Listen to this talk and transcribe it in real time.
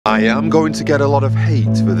I am going to get a lot of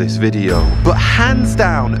hate for this video, but hands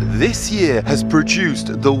down, this year has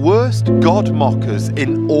produced the worst God mockers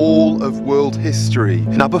in all of world history.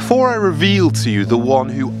 Now, before I reveal to you the one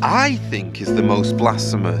who I think is the most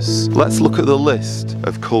blasphemous, let's look at the list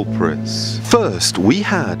of culprits. First, we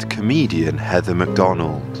had comedian Heather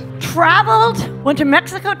McDonald. Traveled, went to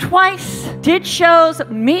Mexico twice, did shows,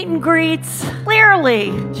 meet and greets.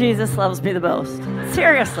 Clearly, Jesus loves me the most.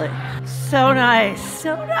 Seriously. So nice,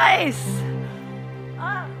 so nice.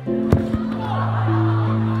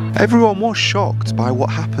 Everyone was shocked by what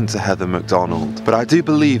happened to Heather McDonald, but I do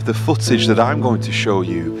believe the footage that I'm going to show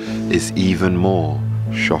you is even more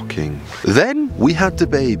shocking. Then we had the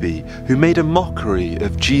baby who made a mockery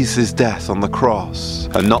of Jesus' death on the cross,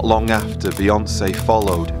 and not long after, Beyonce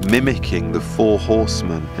followed, mimicking the 4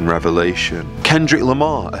 horsemen in Revelation. Kendrick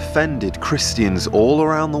Lamar offended Christians all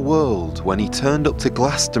around the world when he turned up to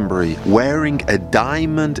Glastonbury wearing a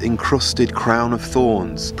diamond-encrusted crown of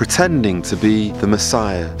thorns, pretending to be the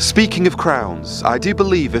Messiah. Speaking of crowns, I do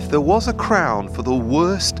believe if there was a crown for the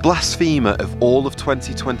worst blasphemer of all of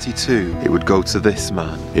 2022, it would go to this man.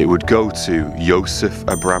 It would go to Yosef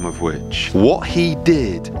Abramovich. What he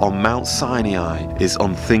did on Mount Sinai is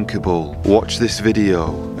unthinkable. Watch this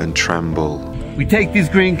video and tremble. We take these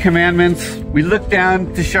green commandments, we look down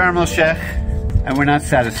to Sharm el-Sheikh, and we're not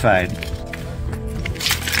satisfied.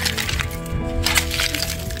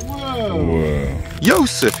 Whoa.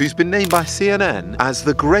 Yosef, who's been named by CNN as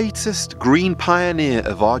the greatest green pioneer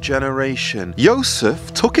of our generation,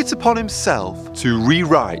 Yosef took it upon himself to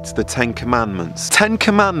rewrite the 10 Commandments. 10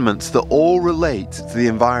 Commandments that all relate to the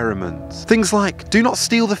environment. Things like, do not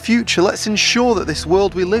steal the future, let's ensure that this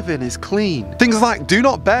world we live in is clean. Things like, do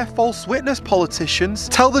not bear false witness, politicians,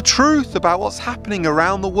 tell the truth about what's happening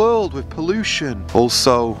around the world with pollution.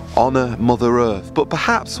 Also, honor Mother Earth. But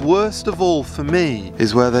perhaps worst of all for me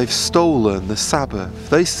is where they've stolen the Sabbath.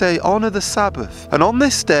 They say honor the Sabbath, and on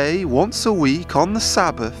this day, once a week on the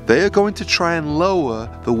Sabbath, they are going to try and lower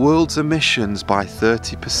the world's emissions by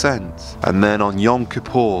 30%. And then on Yom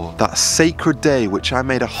Kippur, that sacred day which I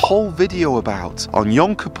made a whole video about, on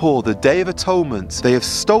Yom Kippur, the Day of Atonement, they have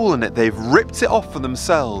stolen it, they've ripped it off for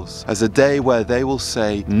themselves as a day where they will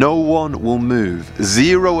say no one will move,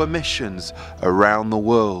 0 emissions around the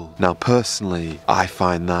world. Now personally, I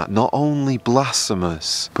find that not only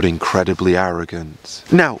blasphemous, but incredibly arrogant.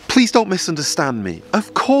 Now, please don't misunderstand me.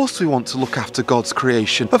 Of course we want to look after God's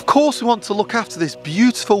creation. Of course we want to look after this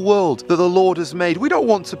beautiful world that the Lord has made. We don't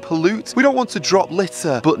want to pollute. We don't want to drop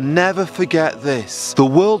litter. But never forget this. The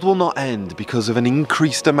world will not end because of an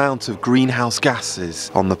increased amount of greenhouse gases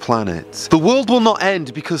on the planet. The world will not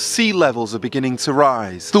end because sea levels are beginning to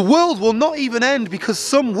rise. The world will not even end because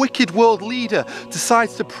some wicked world leader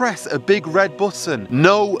decides to press a big red button.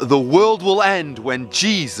 No, the world will end when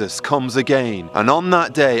Jesus comes again. And on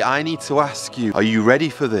that day, I need to ask you, are you ready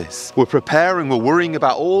for this? We're preparing, we're worrying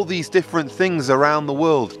about all these different things around the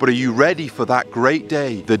world, but are you ready for that great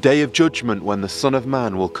day, the day of judgment when the Son of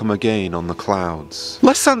Man will come again on the clouds?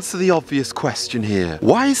 Let's answer the obvious question here.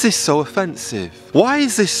 Why is this so offensive? Why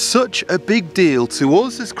is this such a big deal to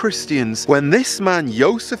us as Christians when this man,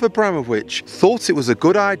 Yosef Abramovich, thought it was a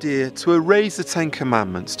good idea to erase the 10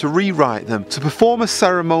 Commandments, to rewrite them, to perform a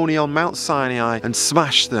ceremony on Mount Sinai and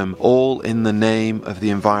smash them all in the name of the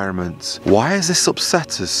environment? Why has this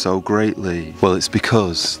upset us so greatly? Well, it's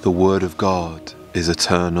because the Word of God is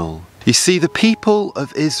eternal. You see, the people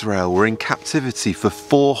of Israel were in captivity for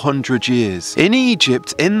 400 years. In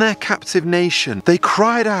Egypt, in their captive nation, they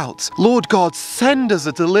cried out, Lord God, send us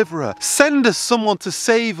a deliverer. Send us someone to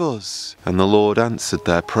save us. And the Lord answered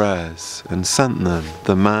their prayers and sent them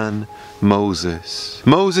the man Moses.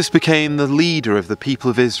 Moses became the leader of the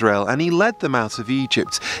people of Israel, and he led them out of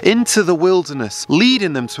Egypt into the wilderness,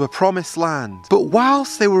 leading them to a promised land. But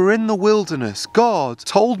whilst they were in the wilderness, God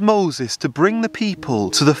told Moses to bring the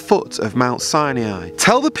people to the foot of Mount Sinai.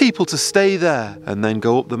 Tell the people to stay there and then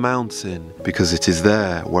go up the mountain, because it is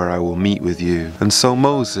there where I will meet with you. And so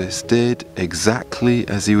Moses did exactly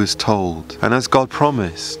as he was told. And as God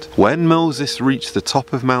promised, when Moses reached the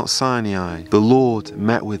top of Mount Sinai, the Lord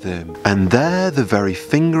met with him. And there the very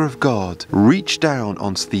finger of God reached down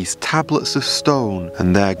onto these tablets of stone,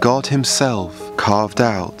 and there God himself carved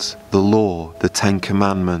out the law, the 10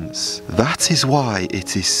 Commandments. That is why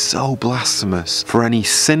it is so blasphemous for any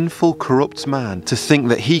sinful, corrupt man to think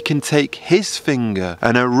that he can take his finger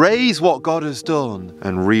and erase what God has done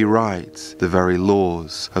and rewrite the very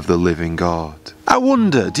laws of the living God. I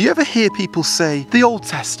wonder, do you ever hear people say, the Old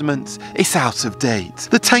Testament, it's out of date.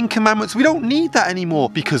 The Ten Commandments, we don't need that anymore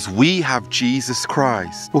because we have Jesus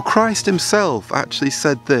Christ. Well, Christ himself actually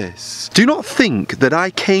said this: do not think that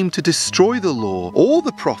I came to destroy the law or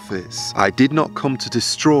the prophets. I did not come to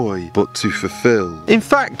destroy, but to fulfill. In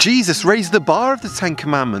fact, Jesus raised the bar of the Ten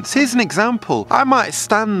Commandments. Here's an example. I might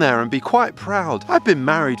stand there and be quite proud. I've been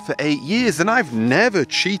married for 8 years and I've never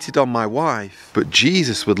cheated on my wife. But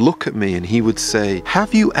Jesus would look at me and he would say,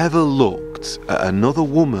 have you ever looked at another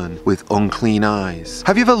woman with unclean eyes?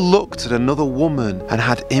 Have you ever looked at another woman and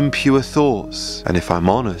had impure thoughts? And if I'm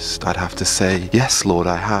honest, I'd have to say, yes, Lord,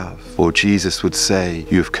 I have. Or Jesus would say,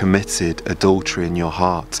 you have committed adultery in your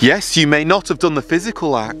heart. Yes, you may not have done the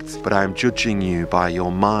physical act, but I am judging you by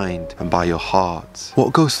your mind and by your heart.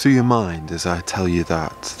 What goes through your mind as I tell you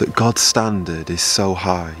that God's standard is so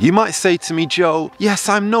high? You might say to me, Joe, yes,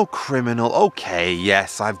 I'm no criminal. Okay,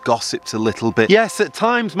 yes, I've gossiped a little bit. Yes, at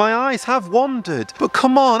times my eyes have wandered. But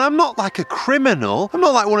come on, I'm not like a criminal. I'm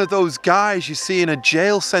not like one of those guys you see in a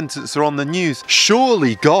jail sentence or on the news.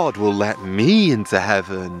 Surely God will let me into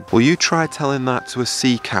heaven. Well, you try telling that to a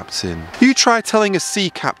sea captain. You try telling a sea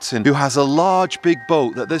captain who has a large big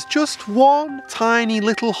boat that there's just one tiny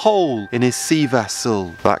little hole in his sea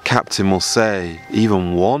vessel. That captain will say,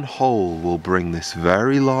 even one hole will bring this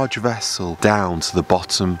very large vessel down to the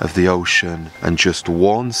bottom of the ocean, and just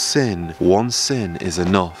one sin is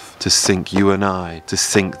enough to sink you and I, to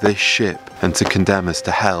sink this ship, and to condemn us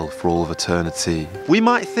to hell for all of eternity. We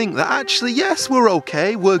might think that actually, yes, we're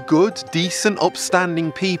okay, we're good, decent,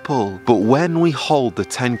 upstanding people. But when we hold the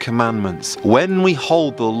Ten Commandments, when we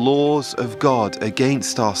hold the laws of God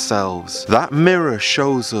against ourselves, that mirror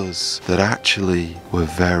shows us that actually we're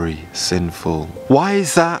very sinful. Why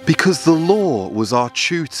is that? Because the law was our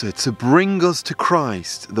tutor to bring us to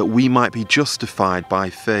Christ that we might be justified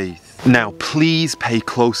by faith. Now, please pay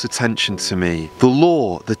close attention to me. The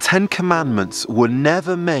law, the Ten Commandments, were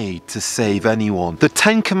never made to save anyone. The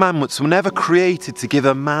Ten Commandments were never created to give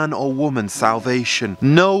a man or woman salvation.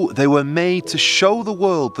 No, they were made to show the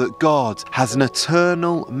world that God has an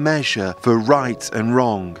eternal measure for right and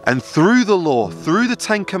wrong. And through the law, through the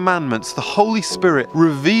Ten Commandments, the Holy Spirit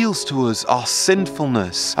reveals to us our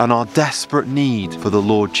sinfulness and our desperate need for the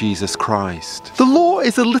Lord Jesus Christ. The law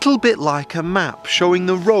is a little bit like a map showing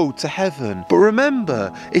the road to heaven. But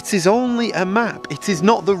remember, it is only a map. It is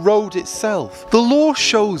not the road itself. The law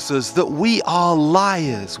shows us that we are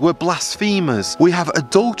liars. We're blasphemers. We have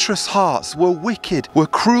adulterous hearts. We're wicked. We're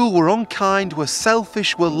cruel. We're unkind. We're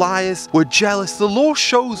selfish. We're liars. We're jealous. The law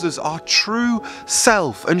shows us our true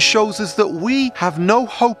self and shows us that we have no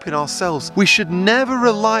hope in ourselves. We should never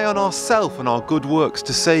rely on ourselves and our good works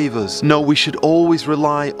to save us. No, we should always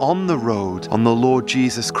rely on the road, on the Lord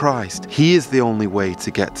Jesus Christ. He is the only way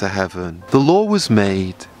to get to heaven. The law was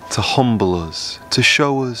made to humble us, to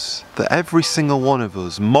show us that every single one of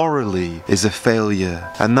us morally is a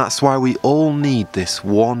failure. And that's why we all need this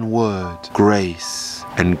one word, grace.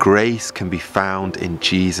 And grace can be found in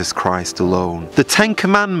Jesus Christ alone. The Ten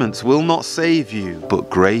Commandments will not save you, but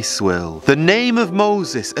grace will. The name of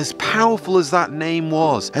Moses, as powerful as that name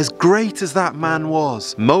was, as great as that man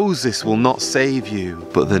was, Moses will not save you,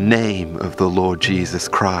 but the name of the Lord Jesus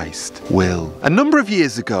Christ will. A number of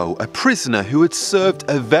years ago, a prisoner who had served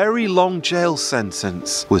a very long jail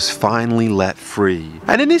sentence was finally let free.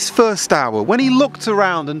 And in his first hour, when he looked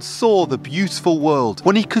around and saw the beautiful world,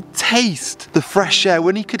 when he could taste the fresh air,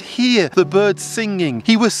 when he could hear the birds singing,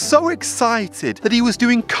 he was so excited that he was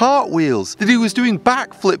doing cartwheels, that he was doing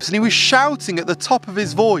backflips, and he was shouting at the top of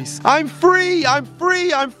his voice, I'm free, I'm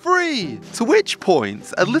free, I'm free. To which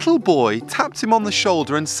point, a little boy tapped him on the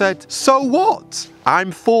shoulder and said, so what?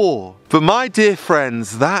 I'm 4. But my dear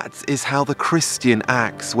friends, that is how the Christian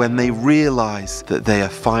acts when they realize that they are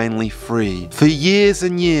finally free. For years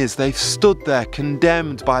and years, they've stood there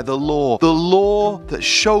condemned by the law that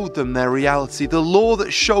showed them their reality, the law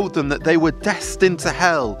that showed them that they were destined to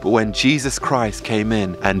hell. But when Jesus Christ came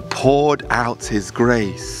in and poured out his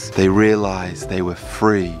grace, they realized they were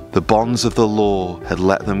free. The bonds of the law had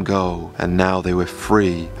let them go, and now they were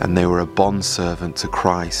free, and they were a bondservant to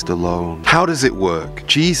Christ alone. How does it work?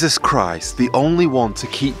 Jesus Christ, the only one to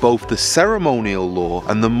keep both the ceremonial law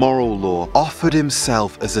and the moral law, offered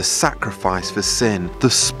himself as a sacrifice for sin. The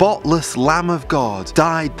spotless Lamb of God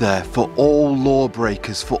died there for all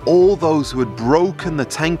lawbreakers, for all those who had broken the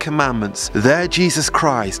Ten Commandments. There Jesus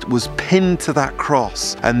Christ was pinned to that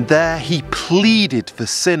cross, and there he pleaded for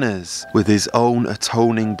sinners with his own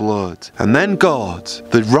atoning blood. And then God,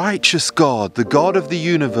 the righteous God, the God of the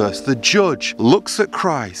universe, the judge, looks at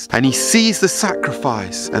Christ and he sees the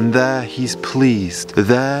sacrifice, and there he's pleased.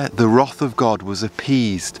 There the wrath of God was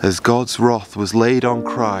appeased as God's wrath was laid on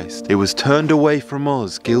Christ. It was turned away from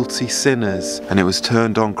us, guilty sinners, and it was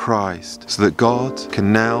turned on Christ, so that God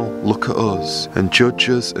can now look at us and judge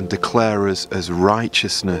us and declare us as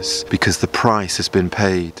righteousness, because the price has been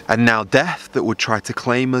paid. And now death that would try to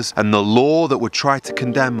claim us and the law that would try to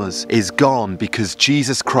condemn us is gone, because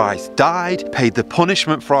Jesus Christ died, paid the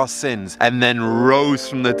punishment for our sins, and then rose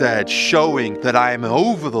from the dead, showing that I am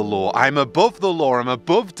over the law, I'm above the law, I'm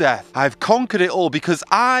above death, I've conquered it all, because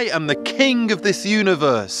I am the king of this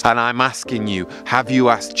universe. And I'm asking you, have you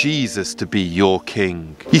asked Jesus to be your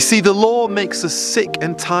king? You see, the law makes us sick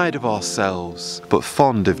and tired of ourselves, but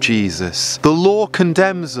fond of Jesus. The law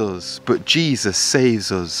condemns us, but Jesus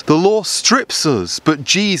saves us. The law strips us, but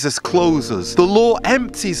Jesus clothes us. The law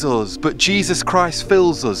empties us, but Jesus Christ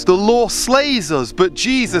fills us. The law slays us, but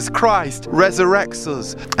Jesus Christ resurrects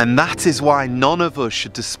us. And that is why none of us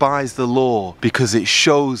should despise the law, because it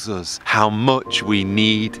shows us how much we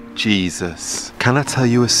need Jesus. Can I tell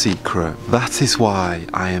you a secret? That is why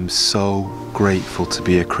I am so grateful to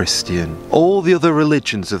be a Christian. All the other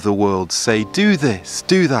religions of the world say, do this,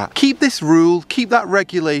 do that, keep this rule, keep that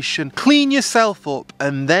regulation, clean yourself up,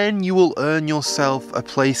 and then you will earn yourself a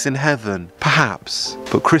place in heaven. Perhaps.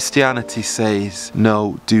 But Christianity says,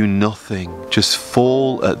 no, do nothing. Just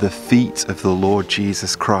fall at the feet of the Lord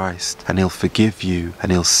Jesus Christ, and he'll forgive you,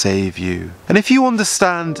 and he'll save you. And if you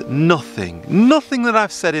understand nothing that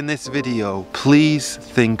I've said in this video, please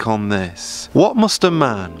think on this. What must a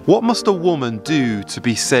man, what must a woman do to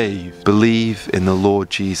be saved? Believe in the Lord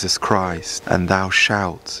Jesus Christ, and thou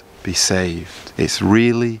shalt be saved. It's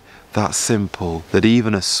really that simple, that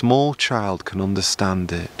even a small child can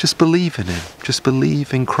understand it. Just believe in him. Just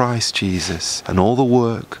believe in Christ Jesus, and all the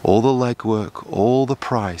work, all the legwork, all the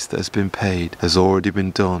price that has been paid has already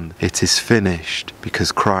been done. It is finished,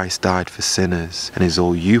 because Christ died for sinners, and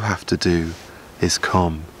all you have to do is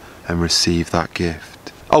come and receive that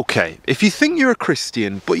gift. Okay, if you think you're a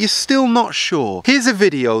Christian but you're still not sure, here's a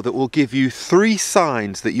video that will give you 3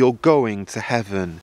 signs that you're going to heaven.